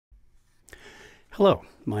Hello,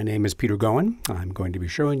 my name is Peter Goin. I'm going to be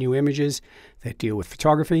showing you images that deal with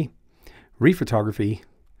photography, rephotography,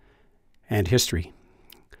 and history.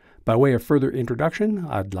 By way of further introduction,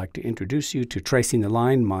 I'd like to introduce you to Tracing the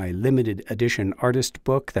Line, my limited edition artist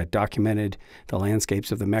book that documented the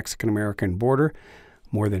landscapes of the Mexican-American border.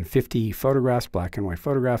 More than 50 photographs, black and white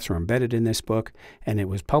photographs, are embedded in this book, and it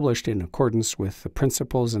was published in accordance with the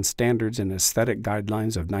principles and standards and aesthetic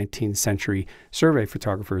guidelines of 19th century survey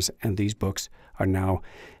photographers, and these books are now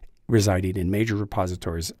residing in major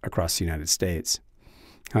repositories across the United States.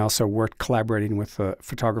 I also worked collaborating with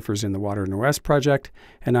photographers in the Water in the West project,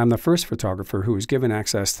 and I'm the first photographer who was given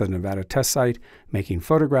access to the Nevada test site, making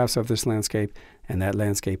photographs of this landscape, and that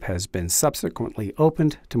landscape has been subsequently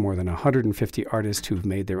opened to more than 150 artists who've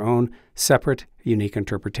made their own separate, unique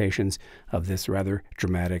interpretations of this rather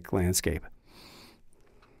dramatic landscape.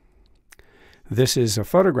 This is a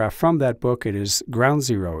photograph from that book. It is Ground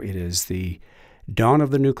Zero. It is the dawn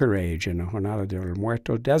of the nuclear age in the Jornada del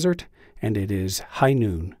Muerto desert, and it is high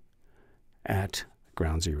noon at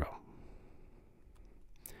Ground Zero.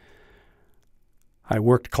 I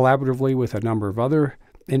worked collaboratively with a number of other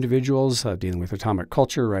individuals dealing with atomic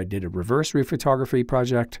culture. I did a reverse rephotography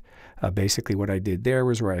project. Basically what I did there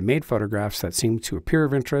was where I made photographs that seemed to appear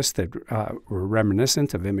of interest, that were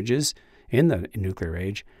reminiscent of images in the nuclear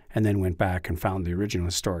age, and then went back and found the original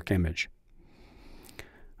historic image.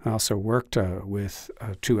 I also worked with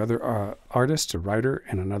two other artists, a writer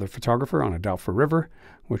and another photographer, on a doubtful river,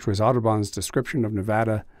 which was Audubon's description of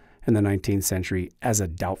Nevada in the 19th century as a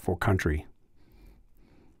doubtful country.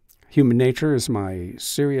 Human Nature is my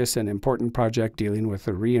serious and important project dealing with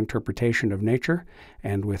the reinterpretation of nature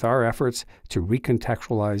and with our efforts to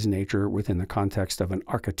recontextualize nature within the context of an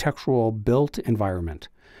architectural built environment.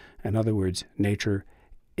 In other words, nature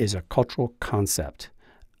is a cultural concept,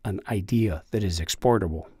 an idea that is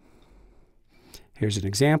exportable. Here's an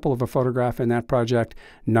example of a photograph in that project.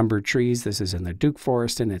 Numbered trees. This is in the Duke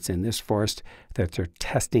Forest, and it's in this forest that they're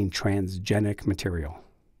testing transgenic material.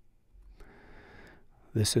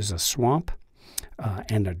 This is a swamp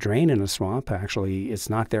and a drain in a swamp. Actually, it's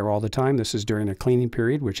not there all the time. This is during a cleaning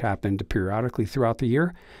period, which happened periodically throughout the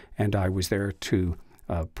year, and I was there to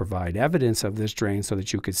provide evidence of this drain so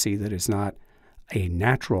that you could see that it's not a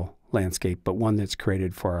natural landscape, but one that's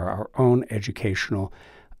created for our own educational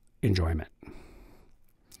enjoyment.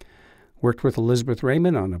 Worked with Elizabeth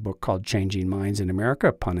Raymond on a book called Changing Mines in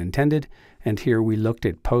America, pun intended, and here we looked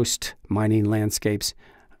at post-mining landscapes,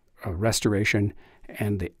 restoration,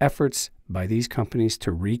 and the efforts by these companies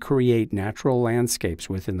to recreate natural landscapes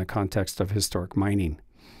within the context of historic mining.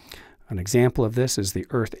 An example of this is the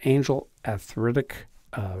Earth Angel Atheritic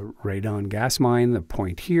radon gas mine. The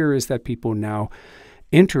point here is that people now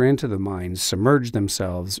enter into the mines, submerge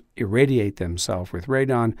themselves, irradiate themselves with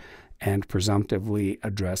radon, and presumptively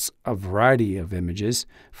address a variety of images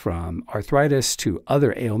from arthritis to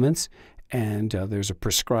other ailments. And there's a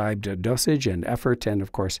prescribed dosage and effort, and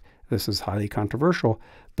of course this is highly controversial,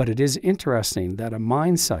 but it is interesting that a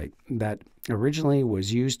mine site that originally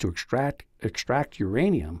was used to extract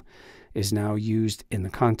uranium is now used in the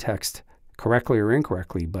context, correctly or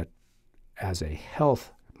incorrectly, but as a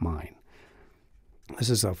health mine. This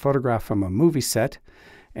is a photograph from a movie set,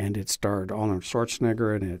 and it starred Arnold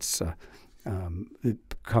Schwarzenegger, and it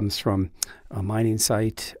comes from a mining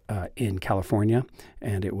site in California,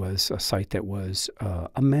 and it was a site that was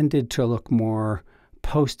amended to look more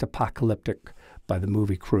post-apocalyptic by the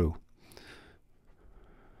movie crew.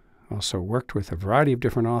 Also worked with a variety of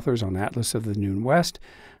different authors on Atlas of the New West,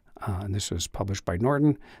 and this was published by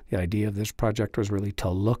Norton. The idea of this project was really to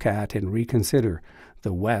look at and reconsider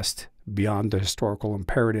the West beyond the historical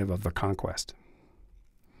imperative of the conquest.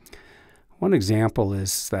 One example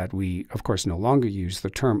is that we, of course, no longer use the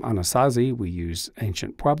term Anasazi. We use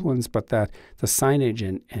ancient Puebloans, but that the signage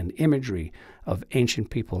and imagery of ancient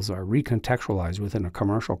peoples are recontextualized within a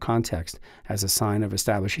commercial context as a sign of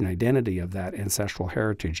establishing identity of that ancestral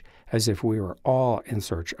heritage, as if we were all in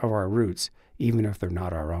search of our roots, even if they're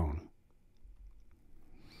not our own.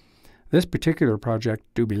 This particular project,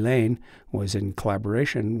 Doobie Lane, was in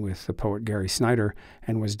collaboration with the poet Gary Snyder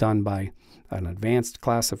and was done by an advanced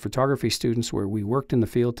class of photography students where we worked in the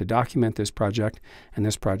field to document this project, and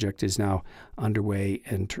this project is now underway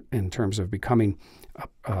in terms of becoming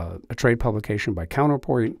a trade publication by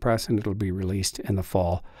Counterpoint Press, and it'll be released in the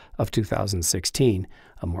fall of 2016.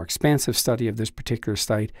 A more expansive study of this particular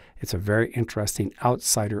site. It's a very interesting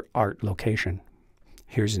outsider art location.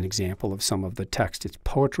 Here's an example of some of the text. It's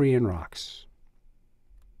Poetry in Rocks.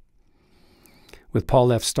 With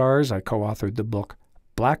Paul F. Stars, I co-authored the book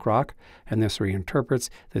black rock, and this reinterprets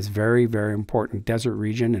this very, very important desert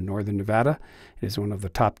region in northern Nevada. It is one of the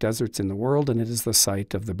top deserts in the world, and it is the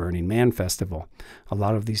site of the Burning Man Festival. A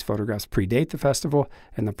lot of these photographs predate the festival,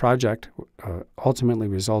 and the project ultimately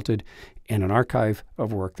resulted in an archive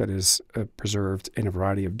of work that is preserved in a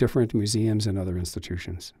variety of different museums and other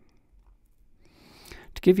institutions.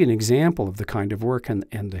 To give you an example of the kind of work and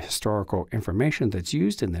the historical information that's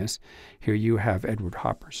used in this, here you have Edward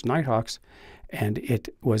Hopper's Nighthawks, and it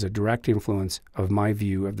was a direct influence of my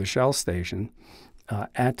view of the Shell station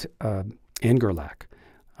in Gerlach,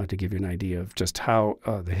 to give you an idea of just how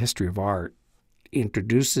the history of art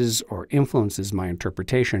introduces or influences my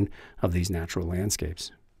interpretation of these natural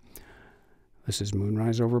landscapes. This is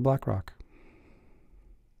Moonrise over Black Rock.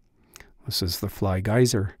 This is the Fly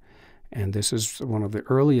Geyser. And this is one of the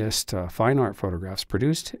earliest fine art photographs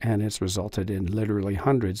produced, and it's resulted in literally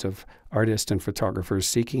hundreds of artists and photographers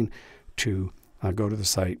seeking to go to the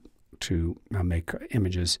site to make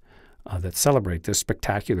images that celebrate this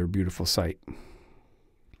spectacular, beautiful site.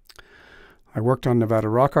 I worked on Nevada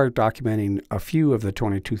rock art, documenting a few of the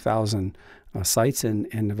 22,000 sites in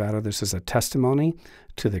Nevada. This is a testimony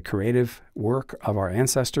to the creative work of our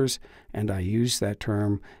ancestors, and I use that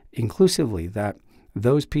term inclusively, that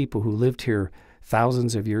those people who lived here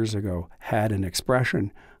thousands of years ago had an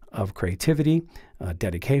expression of creativity,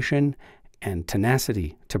 dedication, and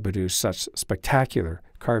tenacity to produce such spectacular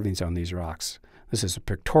carvings on these rocks. This is a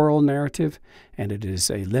pictorial narrative, and it is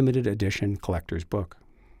a limited edition collector's book.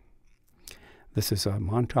 This is a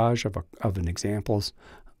montage of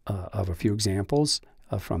a few examples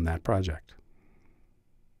from that project.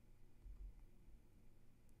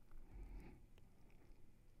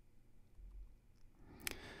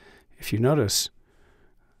 If you notice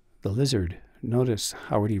the lizard, notice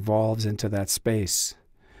how it evolves into that space.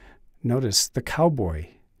 Notice the cowboy,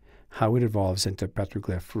 how it evolves into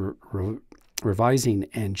petroglyph, revising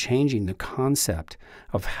and changing the concept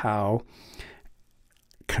of how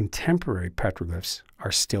contemporary petroglyphs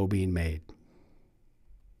are still being made.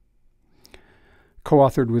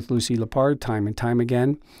 Co-authored with Lucy Lepard time and time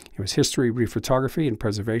again. It was History, Rephotography, and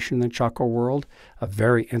Preservation in the Chaco World, a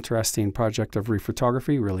very interesting project of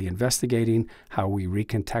rephotography, really investigating how we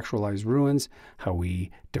recontextualize ruins, how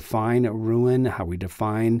we define a ruin, how we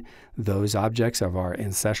define those objects of our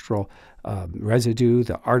ancestral residue,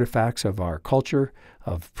 the artifacts of our culture,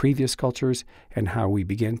 of previous cultures, and how we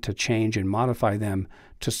begin to change and modify them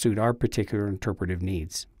to suit our particular interpretive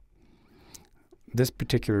needs. This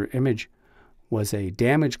particular image was a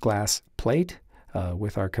damaged glass plate.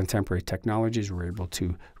 With our contemporary technologies, we're able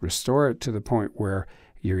to restore it to the point where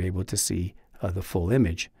you're able to see the full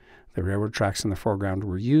image. The railroad tracks in the foreground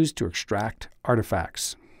were used to extract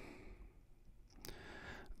artifacts.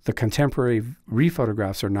 The contemporary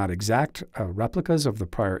rephotographs are not exact replicas of the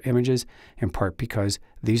prior images, in part because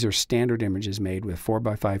these are standard images made with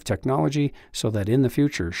 4x5 technology, so that in the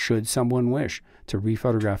future, should someone wish to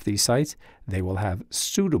rephotograph these sites, they will have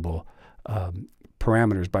suitable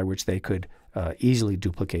parameters by which they could easily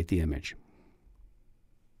duplicate the image.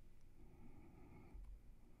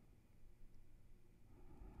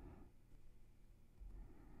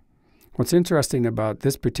 What's interesting about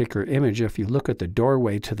this particular image, if you look at the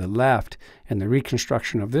doorway to the left and the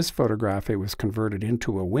reconstruction of this photograph, it was converted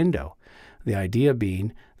into a window. The idea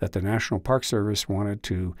being that the National Park Service wanted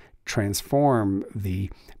to transform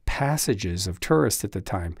the passages of tourists at the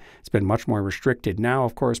time. It's been much more restricted now,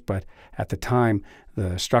 of course, but at the time,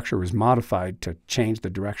 the structure was modified to change the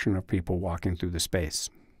direction of people walking through the space.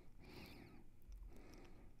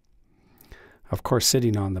 Of course,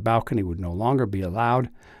 sitting on the balcony would no longer be allowed,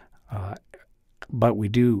 but we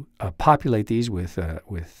do populate these with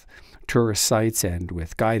tourist sites and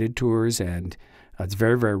with guided tours, and it's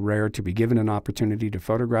very, very rare to be given an opportunity to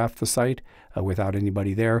photograph the site without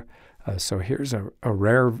anybody there. So here's a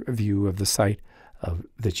rare view of the site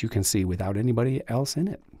that you can see without anybody else in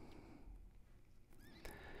it.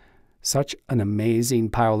 Such an amazing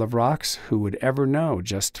pile of rocks. Who would ever know,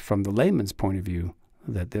 just from the layman's point of view,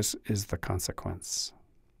 that this is the consequence?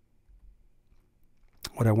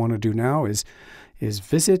 What I want to do now is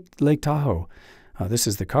visit Lake Tahoe. This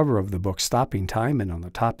is the cover of the book Stopping Time, and on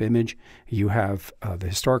the top image you have the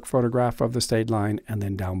historic photograph of the state line, and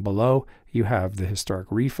then down below you have the historic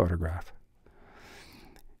rephotograph.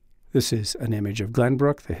 This is an image of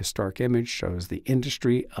Glenbrook. The historic image shows the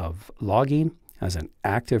industry of logging as an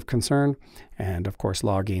active concern, and of course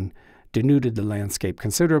logging denuded the landscape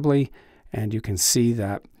considerably, and you can see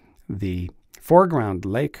that the foreground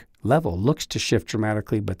lake level looks to shift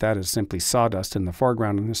dramatically, but that is simply sawdust in the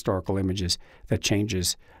foreground in historical images that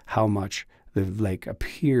changes how much the lake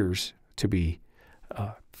appears to be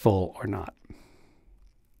full or not.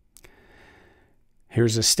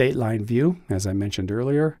 Here's a state line view, as I mentioned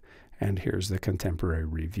earlier, and here's the contemporary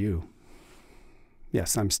review.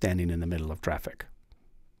 Yes, I'm standing in the middle of traffic.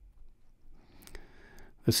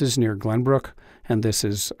 This is near Glenbrook, and this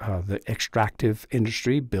is the extractive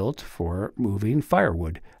industry built for moving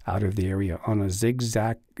firewood out of the area on a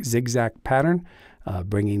zigzag pattern,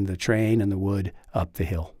 bringing the train and the wood up the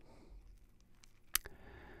hill.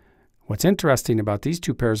 What's interesting about these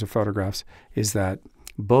two pairs of photographs is that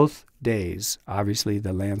both days, obviously,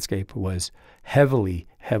 the landscape was heavily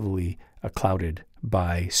clouded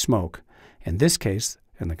by smoke. In this case,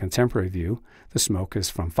 in the contemporary view, the smoke is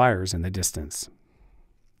from fires in the distance.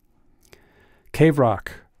 Cave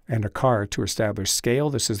Rock and a car to establish scale.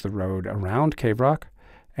 This is the road around Cave Rock,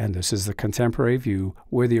 and this is the contemporary view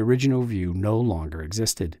where the original view no longer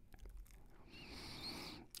existed.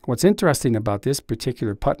 What's interesting about this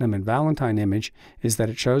particular Putnam and Valentine image is that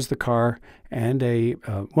it shows the car and a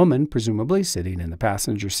woman, presumably, sitting in the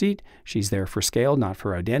passenger seat. She's there for scale, not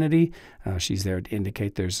for identity. She's there to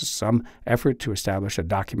indicate there's some effort to establish a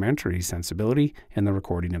documentary sensibility in the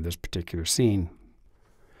recording of this particular scene.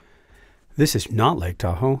 This is not Lake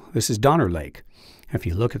Tahoe. This is Donner Lake. If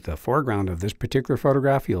you look at the foreground of this particular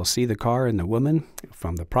photograph, you'll see the car and the woman.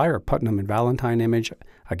 From the prior Putnam and Valentine image,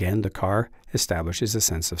 again, the car establishes a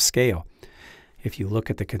sense of scale. If you look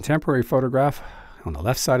at the contemporary photograph, on the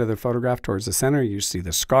left side of the photograph towards the center, you see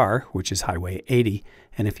the scar, which is Highway 80.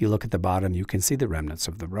 And if you look at the bottom, you can see the remnants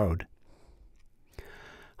of the road.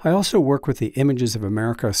 I also work with the Images of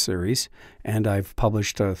America series, and I've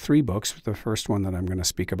published 3 books. The first one that I'm going to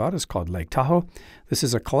speak about is called Lake Tahoe. This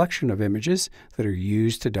is a collection of images that are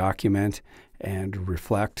used to document and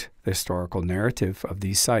reflect the historical narrative of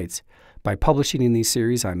these sites. By publishing in these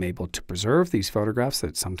series, I'm able to preserve these photographs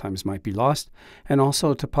that sometimes might be lost, and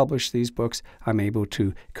also to publish these books, I'm able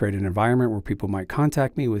to create an environment where people might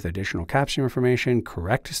contact me with additional caption information,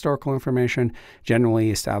 correct historical information,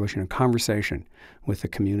 generally establishing a conversation with the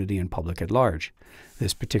community and public at large.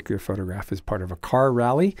 This particular photograph is part of a car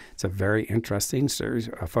rally. It's a very interesting series,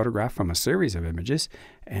 a photograph from a series of images,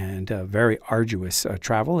 and very arduous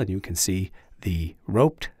travel, and you can see the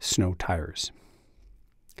roped snow tires.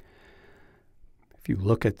 If you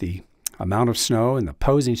look at the amount of snow and the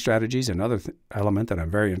posing strategies, another element that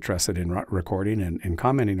I'm very interested in recording and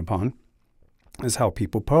commenting upon is how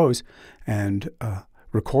people pose and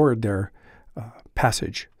record their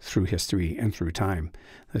passage through history and through time.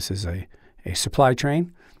 This is a supply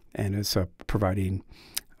train, and it's providing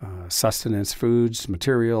sustenance, foods,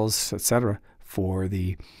 materials, etc. for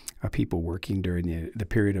the people working during the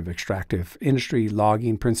period of extractive industry,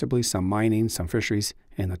 logging principally, some mining, some fisheries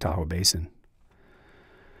in the Tahoe Basin.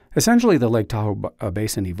 Essentially, the Lake Tahoe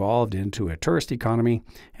Basin evolved into a tourist economy,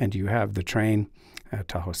 and you have the train at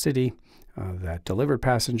Tahoe City that delivered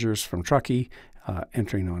passengers from Truckee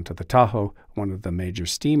entering onto the Tahoe, one of the major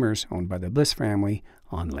steamers owned by the Bliss family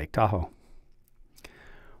on Lake Tahoe.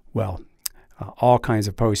 Well, all kinds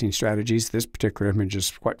of posing strategies. This particular image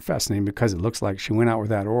is quite fascinating because it looks like she went out with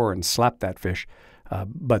that oar and slapped that fish.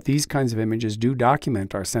 But these kinds of images do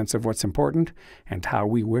document our sense of what's important and how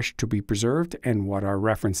we wish to be preserved and what our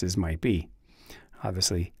references might be.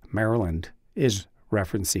 Obviously, Maryland is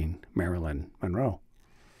referencing Marilyn Monroe.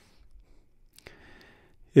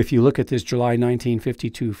 If you look at this July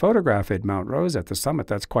 1952 photograph at Mount Rose at the summit,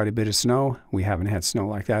 that's quite a bit of snow. We haven't had snow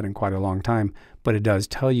like that in quite a long time, but it does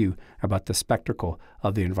tell you about the spectacle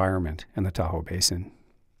of the environment in the Tahoe Basin.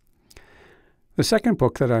 The second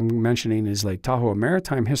book that I'm mentioning is Lake Tahoe, A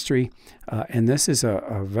Maritime History, and this is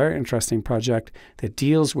a very interesting project that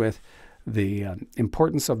deals with the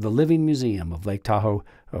importance of the living museum of Lake Tahoe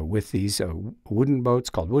with these wooden boats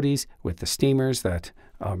called woodies, with the steamers that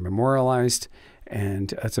are memorialized,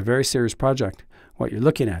 and it's a very serious project. What you're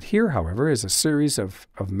looking at here, however, is a series of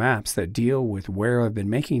maps that deal with where I've been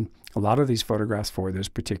making a lot of these photographs for this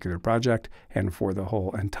particular project and for the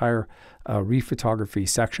whole entire rephotography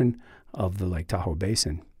section of the Lake Tahoe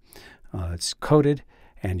Basin. It's coded,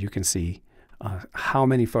 and you can see how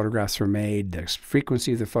many photographs were made, the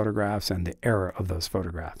frequency of the photographs, and the era of those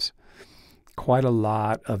photographs. Quite a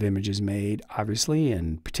lot of images made, obviously,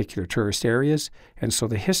 in particular tourist areas, and so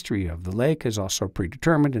the history of the lake is also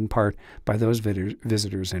predetermined in part by those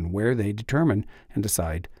visitors and where they determine and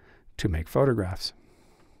decide to make photographs.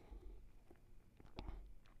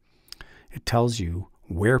 It tells you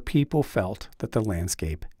where people felt that the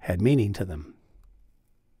landscape had meaning to them.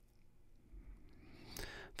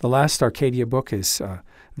 The last Arcadia book is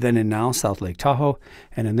Then and Now, South Lake Tahoe.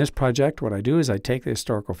 And in this project, what I do is I take the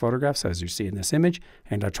historical photographs, as you see in this image,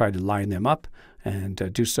 and I try to line them up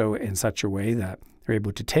and do so in such a way that You're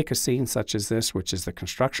able to take a scene such as this, which is the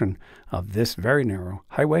construction of this very narrow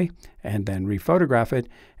highway, and then rephotograph it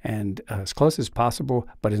and as close as possible,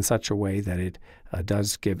 but in such a way that it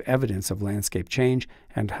does give evidence of landscape change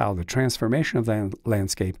and how the transformation of the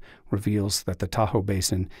landscape reveals that the Tahoe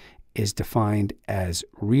Basin is defined as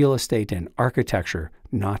real estate and architecture,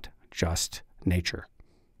 not just nature.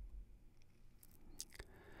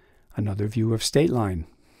 Another view of state line.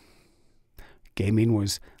 Gaming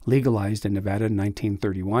was legalized in Nevada in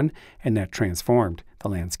 1931, and that transformed the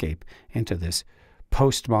landscape into this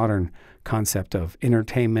postmodern concept of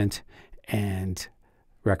entertainment and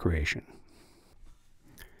recreation.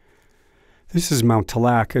 This is Mount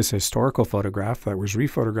Tallac, a historical photograph that was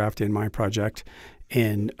rephotographed in my project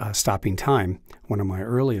in Stopping Time, one of my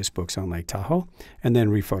earliest books on Lake Tahoe, and then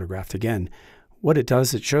rephotographed again. What it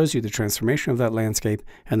does, it shows you the transformation of that landscape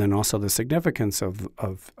and then also the significance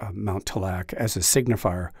of Mount Tallac as a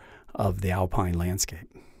signifier of the alpine landscape.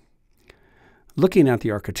 Looking at the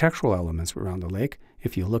architectural elements around the lake,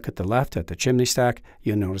 if you look at the left at the chimney stack,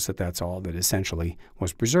 you'll notice that that's all that essentially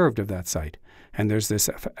was preserved of that site. And there's this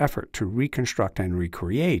effort to reconstruct and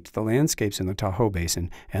recreate the landscapes in the Tahoe Basin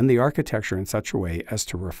and the architecture in such a way as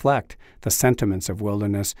to reflect the sentiments of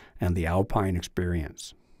wilderness and the alpine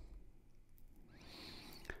experience.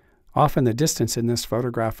 Off in the distance in this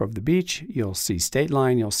photograph of the beach, you'll see State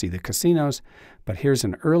Line, you'll see the casinos, but here's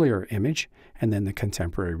an earlier image and then the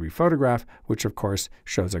contemporary photograph, which of course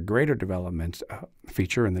shows a greater development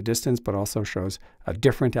feature in the distance, but also shows a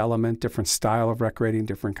different element, different style of recreating,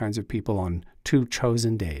 different kinds of people on two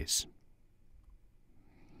chosen days.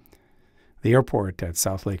 The airport at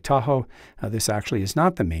South Lake Tahoe, this actually is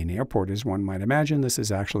not the main airport as one might imagine. This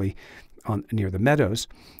is actually near the meadows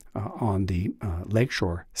on the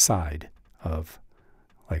lakeshore side of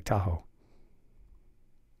Lake Tahoe.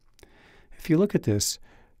 If you look at this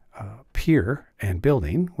pier and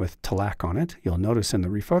building with Tallac on it, you'll notice in the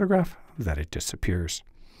rephotograph that it disappears.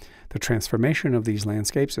 The transformation of these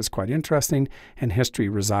landscapes is quite interesting, and history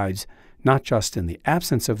resides not just in the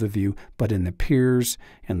absence of the view, but in the piers,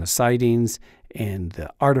 in the sightings, in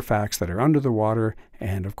the artifacts that are under the water,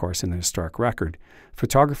 and of course in the historic record.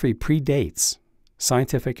 Photography predates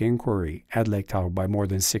scientific inquiry at Lake Tahoe by more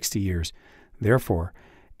than 60 years, therefore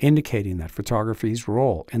indicating that photography's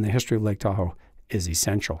role in the history of Lake Tahoe is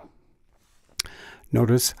essential.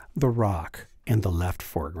 Notice the rock in the left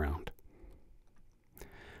foreground.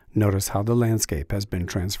 Notice how the landscape has been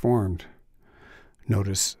transformed.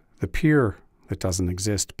 Notice the pier that doesn't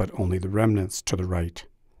exist, but only the remnants to the right.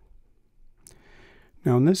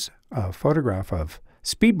 Now in this photograph of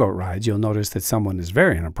speedboat rides, you'll notice that someone is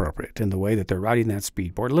very inappropriate in the way that they're riding that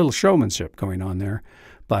speedboat. A little showmanship going on there,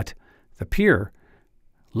 but the pier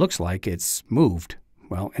looks like it's moved.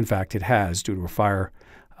 Well, in fact, it has due to a fire,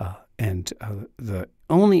 and the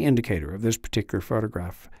only indicator of this particular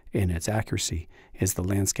photograph in its accuracy is the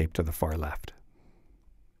landscape to the far left.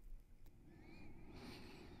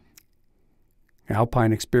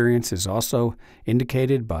 Alpine experience is also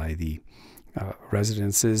indicated by the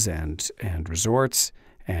residences and resorts,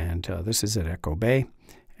 and this is at Echo Bay,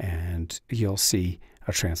 and you'll see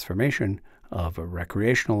a transformation of a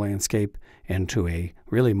recreational landscape into a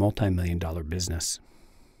really multi-million-dollar business.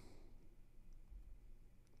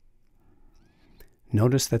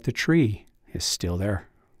 Notice that the tree is still there.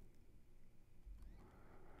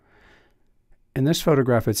 In this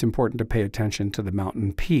photograph, it's important to pay attention to the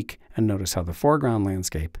mountain peak and notice how the foreground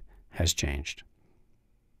landscape has changed.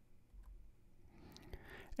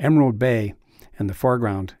 Emerald Bay in the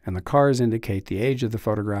foreground and the cars indicate the age of the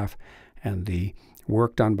photograph and the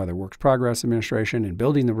work done by the Works Progress Administration in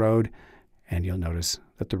building the road, and you'll notice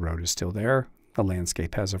that the road is still there. The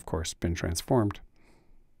landscape has, of course, been transformed.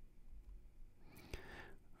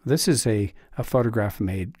 This is a photograph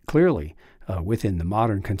made clearly within the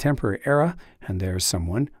modern contemporary era, and there's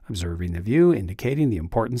someone observing the view, indicating the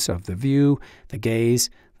importance of the view, the gaze,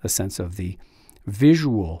 the sense of the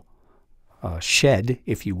visual shed,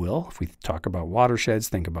 if you will. If we talk about watersheds,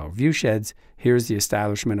 think about view sheds. Here's the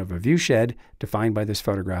establishment of a view shed defined by this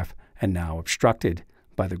photograph and now obstructed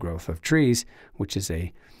by the growth of trees, which is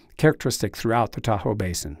a characteristic throughout the Tahoe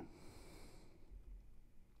Basin.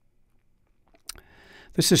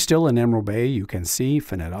 This is still in Emerald Bay. You can see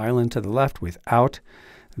Finette Island to the left without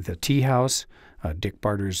the tea house, Dick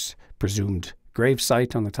Barter's presumed grave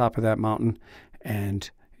site on the top of that mountain,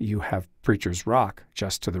 and you have Preacher's Rock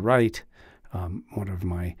just to the right. One of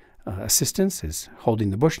my assistants is holding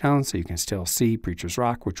the bush down so you can still see Preacher's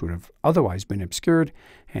Rock, which would have otherwise been obscured,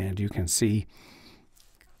 and you can see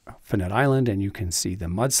Finette Island, and you can see the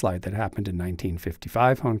mudslide that happened in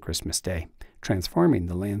 1955 on Christmas Day, transforming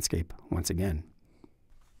the landscape once again.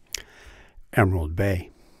 Emerald Bay.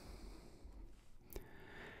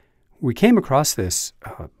 We came across this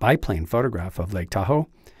biplane photograph of Lake Tahoe,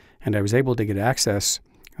 and I was able to get access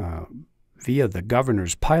via the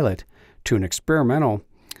governor's pilot to an experimental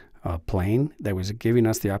plane that was giving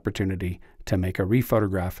us the opportunity to make a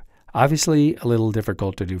rephotograph. Obviously a little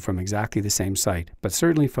difficult to do from exactly the same site, but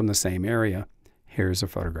certainly from the same area. Here's a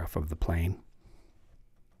photograph of the plane.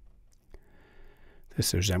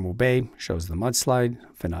 This is Emerald Bay, shows the mudslide,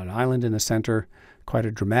 Finot Island in the center. Quite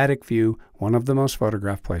a dramatic view, one of the most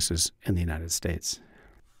photographed places in the United States.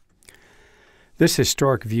 This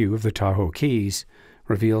historic view of the Tahoe Keys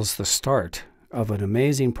reveals the start of an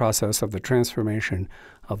amazing process of the transformation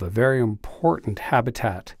of a very important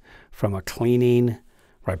habitat from a cleaning,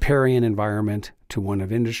 riparian environment to one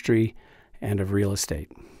of industry and of real estate.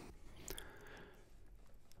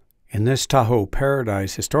 In this Tahoe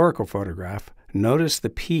Paradise historical photograph, notice the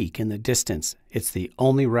peak in the distance. It's the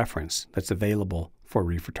only reference that's available for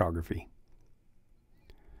rephotography.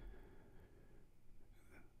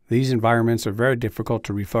 These environments are very difficult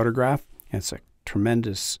to rephotograph. It's a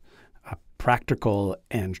tremendous practical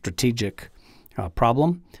and strategic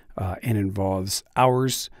problem and involves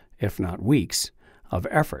hours, if not weeks, of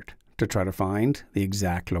effort to try to find the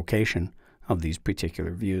exact location of these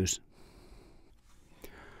particular views.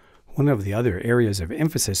 One of the other areas of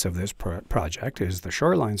emphasis of this project is the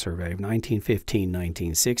shoreline survey of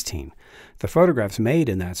 1915-1916. The photographs made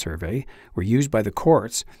in that survey were used by the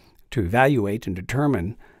courts to evaluate and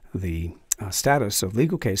determine the status of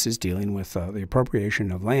legal cases dealing with the appropriation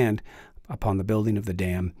of land upon the building of the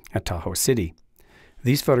dam at Tahoe City.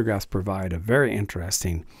 These photographs provide a very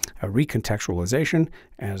interesting recontextualization,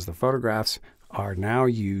 as the photographs are now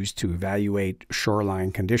used to evaluate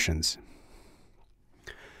shoreline conditions.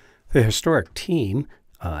 The historic team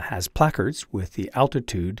has placards with the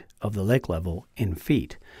altitude of the lake level in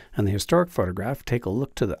feet. And the historic photograph, take a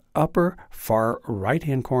look to the upper far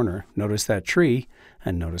right-hand corner. Notice that tree,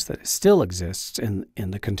 and notice that it still exists in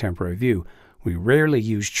the contemporary view. We rarely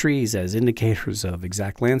use trees as indicators of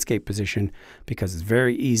exact landscape position because it's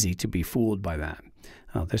very easy to be fooled by that.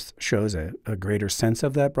 This shows a greater sense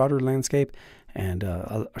of that broader landscape and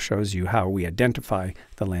shows you how we identify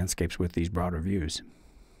the landscapes with these broader views.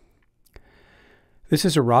 This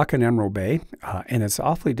is a rock in Emerald Bay, and it's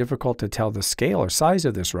awfully difficult to tell the scale or size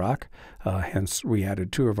of this rock. Hence, we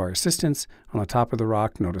added two of our assistants on the top of the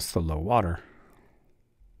rock. Notice the low water.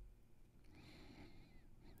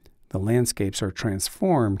 The landscapes are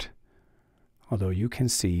transformed, although you can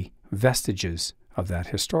see vestiges of that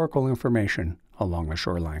historical information along the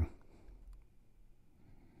shoreline.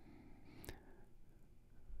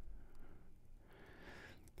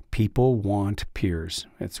 People want piers.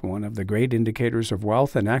 It's one of the great indicators of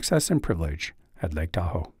wealth and access and privilege at Lake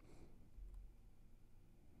Tahoe.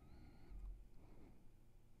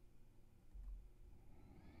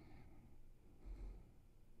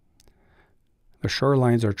 The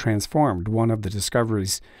shorelines are transformed. One of the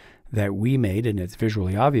discoveries that we made, and it's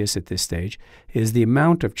visually obvious at this stage, is the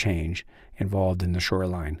amount of change involved in the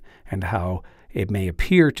shoreline and how it may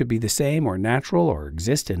appear to be the same or natural or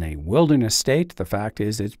exist in a wilderness state. The fact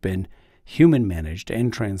is it's been human managed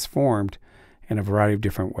and transformed in a variety of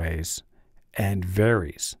different ways and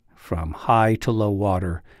varies from high to low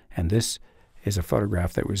water. And this is a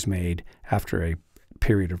photograph that was made after a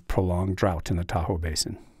period of prolonged drought in the Tahoe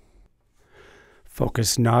Basin.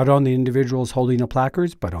 Focus not on the individuals holding the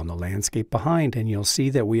placards, but on the landscape behind, and you'll see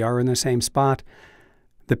that we are in the same spot.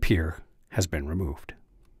 The pier has been removed.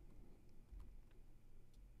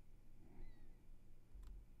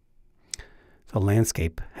 The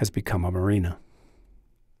landscape has become a marina.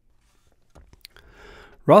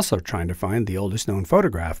 We're also trying to find the oldest known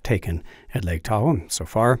photograph taken at Lake Tahoe so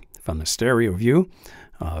far from the stereo view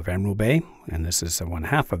of Emerald Bay, and this is one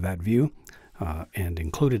half of that view. And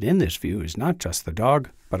included in this view is not just the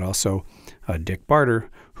dog, but also Dick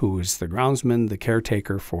Barter, who is the groundsman, the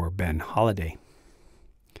caretaker for Ben Holiday.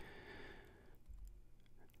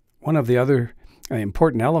 One of the other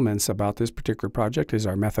important elements about this particular project is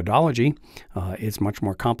our methodology. It's much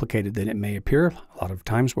more complicated than it may appear. A lot of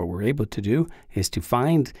times what we're able to do is to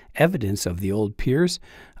find evidence of the old piers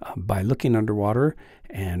by looking underwater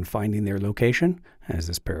and finding their location, as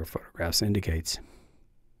this pair of photographs indicates.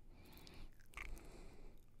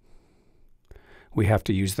 We have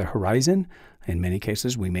to use the horizon. In many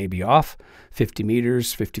cases, we may be off 50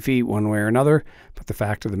 meters, 50 feet, one way or another. But the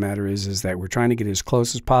fact of the matter is that we're trying to get as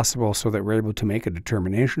close as possible so that we're able to make a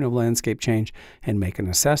determination of landscape change and make an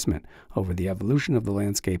assessment over the evolution of the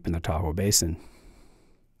landscape in the Tahoe Basin.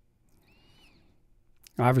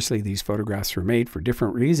 Obviously, these photographs were made for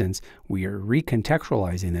different reasons. We are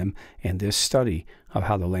recontextualizing them in this study of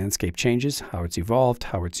how the landscape changes, how it's evolved,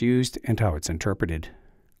 how it's used, and how it's interpreted.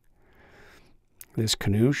 This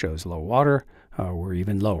canoe shows low water. We're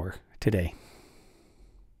even lower today.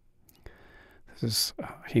 This is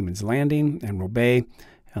Heman's Landing, Emerald Bay,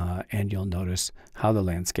 and you'll notice how the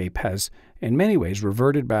landscape has, in many ways,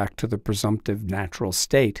 reverted back to the presumptive natural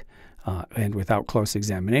state. And without close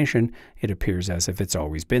examination, it appears as if it's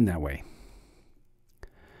always been that way.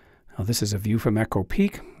 Now, this is a view from Echo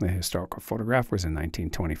Peak. The historical photograph was in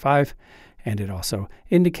 1925, and it also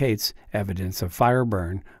indicates evidence of fire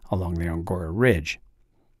burn along the Angora Ridge.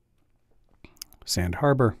 Sand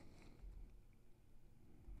Harbor.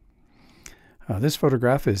 This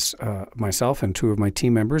photograph is myself and two of my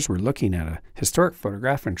team members were looking at a historic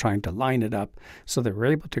photograph and trying to line it up so that we're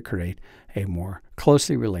able to create a more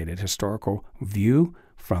closely related historical view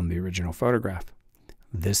from the original photograph.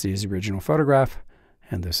 This is the original photograph,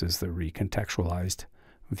 and this is the recontextualized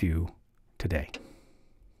view today.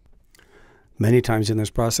 Many times in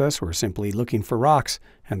this process, we're simply looking for rocks,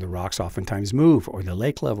 and the rocks oftentimes move, or the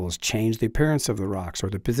lake levels change the appearance of the rocks,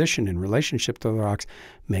 or the position in relationship to the rocks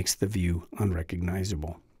makes the view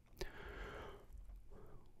unrecognizable.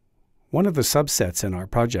 One of the subsets in our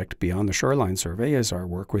project Beyond the Shoreline Survey is our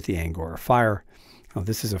work with the Angora Fire.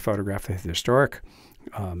 This is a photograph of the historic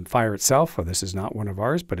fire itself. This is not one of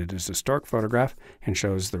ours, but it is a historic photograph and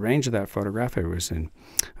shows the range of that photograph. It was in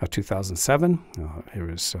 2007. It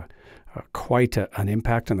was quite an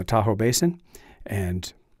impact on the Tahoe Basin.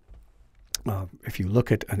 And if you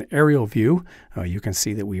look at an aerial view, you can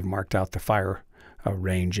see that we've marked out the fire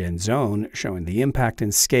range and zone, showing the impact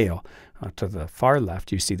and scale. To the far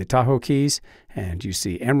left, you see the Tahoe Keys, and you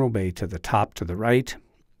see Emerald Bay to the top to the right,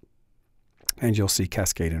 and you'll see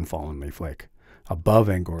Cascade and Fallen Leaf Lake above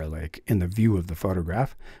Angora Lake in the view of the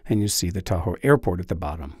photograph, and you see the Tahoe Airport at the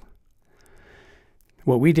bottom.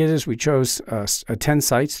 What we did is we chose 10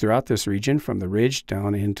 sites throughout this region from the ridge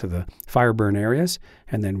down into the fire burn areas,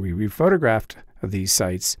 and then we rephotographed these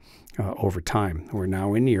sites over time. We're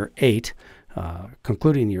now in year 8,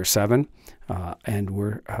 concluding year 7, and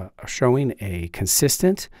we're showing a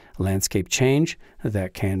consistent landscape change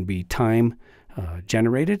that can be time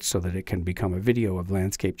generated so that it can become a video of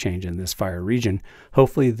landscape change in this fire region.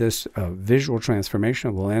 Hopefully this visual transformation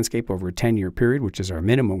of the landscape over a 10-year period, which is our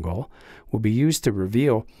minimum goal, will be used to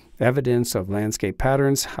reveal evidence of landscape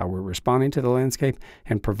patterns, how we're responding to the landscape,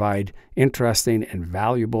 and provide interesting and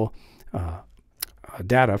valuable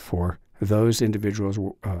data for those individuals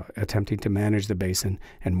attempting to manage the basin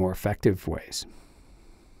in more effective ways.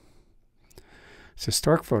 It's a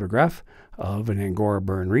historic photograph of an Angora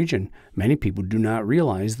burn region. Many people do not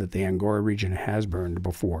realize that the Angora region has burned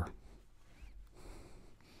before.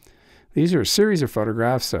 These are a series of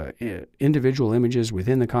photographs, individual images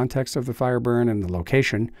within the context of the fire burn and the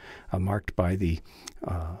location, marked by the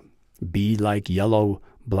bee-like yellow,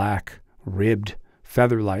 black, ribbed,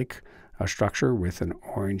 feather-like structure with an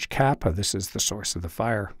orange cap. This is the source of the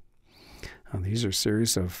fire. These are a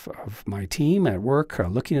series of my team at work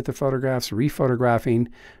looking at the photographs, rephotographing.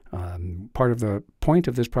 Part of the point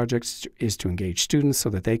of this project is to engage students so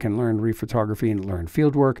that they can learn rephotography and learn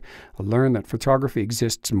fieldwork, learn that photography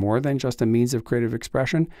exists more than just a means of creative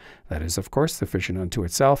expression. That is, of course, sufficient unto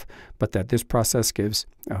itself, but that this process gives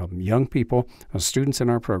young people, students in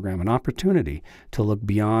our program, an opportunity to look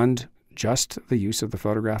beyond just the use of the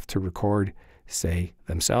photograph to record, say,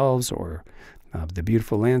 themselves or the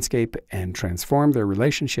beautiful landscape and transform their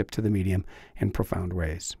relationship to the medium in profound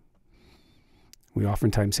ways. We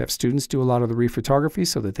oftentimes have students do a lot of the rephotography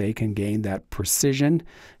so that they can gain that precision,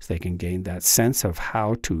 so they can gain that sense of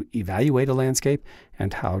how to evaluate a landscape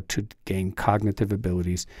and how to gain cognitive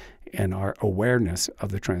abilities and our awareness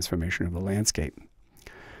of the transformation of the landscape.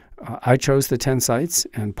 I chose the 10 sites,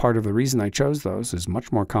 and part of the reason I chose those is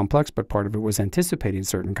much more complex, but part of it was anticipating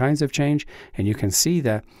certain kinds of change. And you can see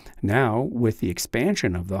that now with the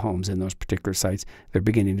expansion of the homes in those particular sites, they're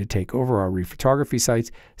beginning to take over our rephotography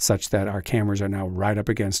sites such that our cameras are now right up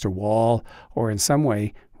against a wall or in some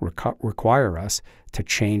way require us to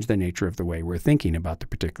change the nature of the way we're thinking about the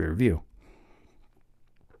particular view.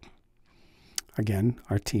 Again,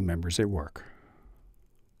 our team members at work.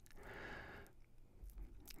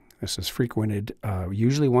 This is frequented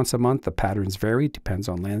usually once a month. The patterns vary, depends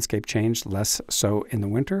on landscape change, less so in the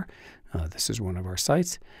winter. This is one of our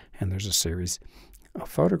sites, and there's a series of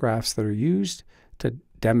photographs that are used to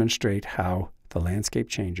demonstrate how the landscape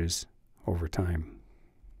changes over time.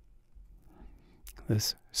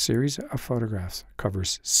 This series of photographs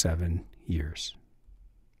covers 7 years.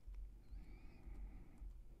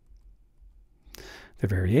 The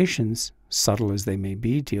variations, subtle as they may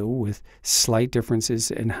be, deal with slight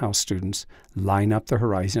differences in how students line up the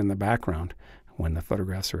horizon in the background. When the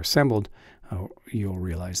photographs are assembled, you'll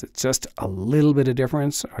realize that just a little bit of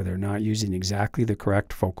difference, or they're not using exactly the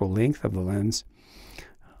correct focal length of the lens.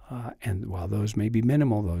 And while those may be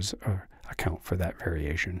minimal, those account for that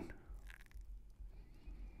variation.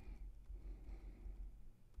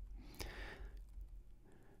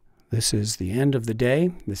 This is the end of the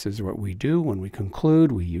day. This is what we do when we conclude.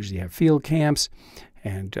 We usually have field camps,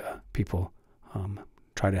 and people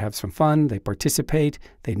try to have some fun. They participate,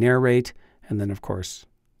 they narrate, and then, of course,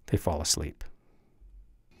 they fall asleep.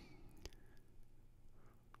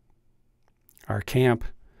 Our camp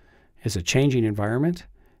is a changing environment,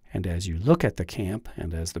 and as you look at the camp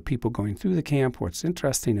and as the people going through the camp, what's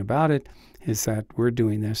interesting about it is that we're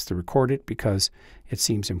doing this to record it because it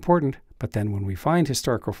seems important, but then when we find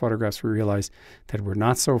historical photographs, we realize that we're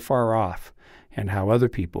not so far off, and how other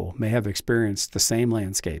people may have experienced the same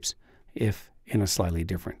landscapes, if in a slightly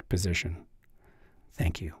different position.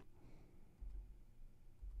 Thank you.